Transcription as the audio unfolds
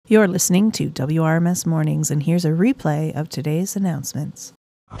You're listening to WRMS Mornings, and here's a replay of today's announcements.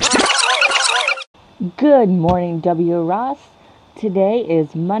 Good morning, W. Ross. Today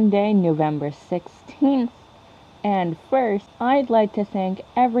is Monday, November 16th. And first, I'd like to thank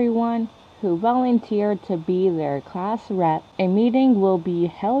everyone who volunteered to be their class rep. A meeting will be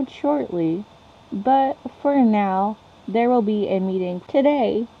held shortly, but for now, there will be a meeting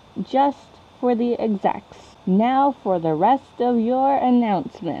today just for the execs. Now for the rest of your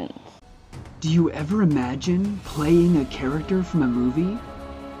announcements. Do you ever imagine playing a character from a movie?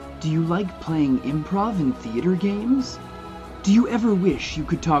 Do you like playing improv in theater games? Do you ever wish you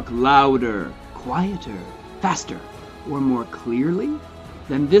could talk louder, quieter, faster, or more clearly?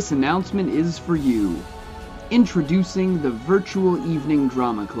 Then this announcement is for you. Introducing the Virtual Evening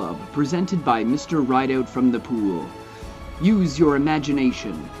Drama Club, presented by Mr. Rideout from the Pool. Use your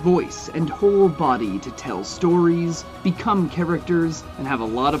imagination, voice, and whole body to tell stories, become characters, and have a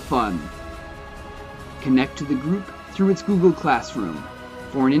lot of fun. Connect to the group through its Google Classroom.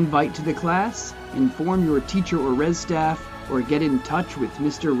 For an invite to the class, inform your teacher or res staff, or get in touch with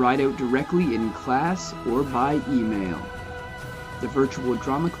Mr. Rideout directly in class or by email. The Virtual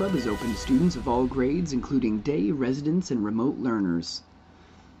Drama Club is open to students of all grades, including day residents and remote learners.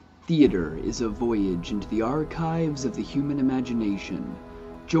 Theater is a voyage into the archives of the human imagination.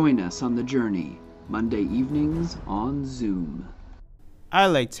 Join us on the journey, Monday evenings on Zoom. I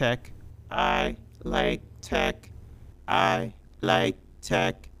like tech. I like tech. I like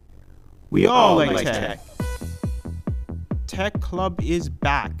tech. We all like tech. Tech Club is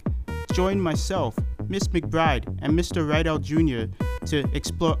back. Join myself, Miss McBride, and Mr. Rideout Jr. to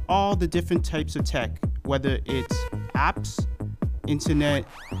explore all the different types of tech, whether it's apps, internet,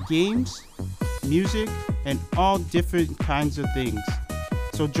 games, music, and all different kinds of things.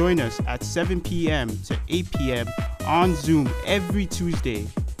 So join us at 7 p.m. to 8 p.m. on Zoom every Tuesday.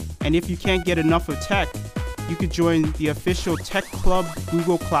 And if you can't get enough of tech, you could join the official Tech Club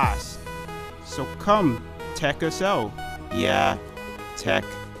Google Class. So come, tech us out. Yeah, tech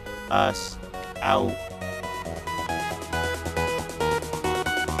us out.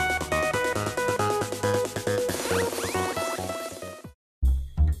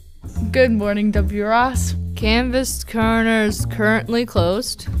 Good morning, W. Ross. Campus Corner is currently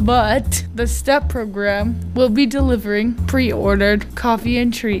closed, But the STEP program will be delivering pre-ordered coffee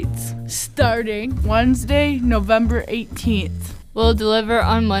and treats starting Wednesday, November 18th. we'll deliver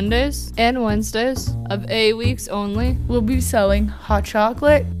on Mondays and Wednesdays of A weeks only. We'll be selling hot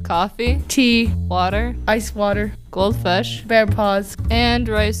chocolate, Coffee, tea, water, ice water, goldfish, bear paws. and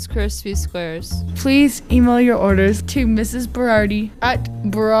Rice Krispie Squares. Please email your orders to Mrs. Berardi at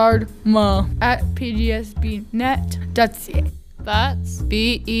berardma@pgsbnet.ca. That's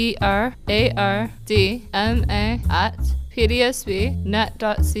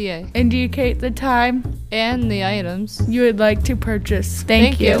BERARDMA@pdsbnet.ca. Indicate the time And the items. you would like to purchase.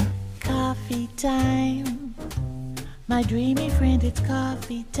 Thank you. Coffee time, my dreamy friend, it's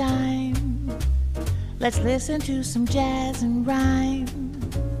coffee time. Let's listen to some jazz and rhyme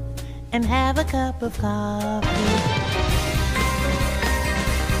and have a cup of coffee.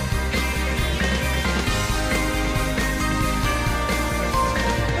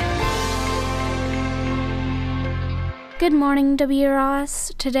 Good morning, W.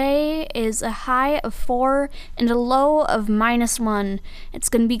 Ross. Today is a high of 4 and a low of -1. It's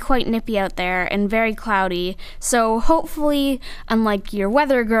going to be quite nippy out there and very cloudy, so hopefully, unlike your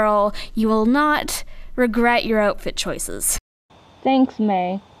weather girl, you will not regret your outfit choices. Thanks,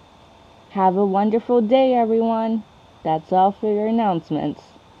 May. Have a wonderful day, everyone. That's all for your announcements.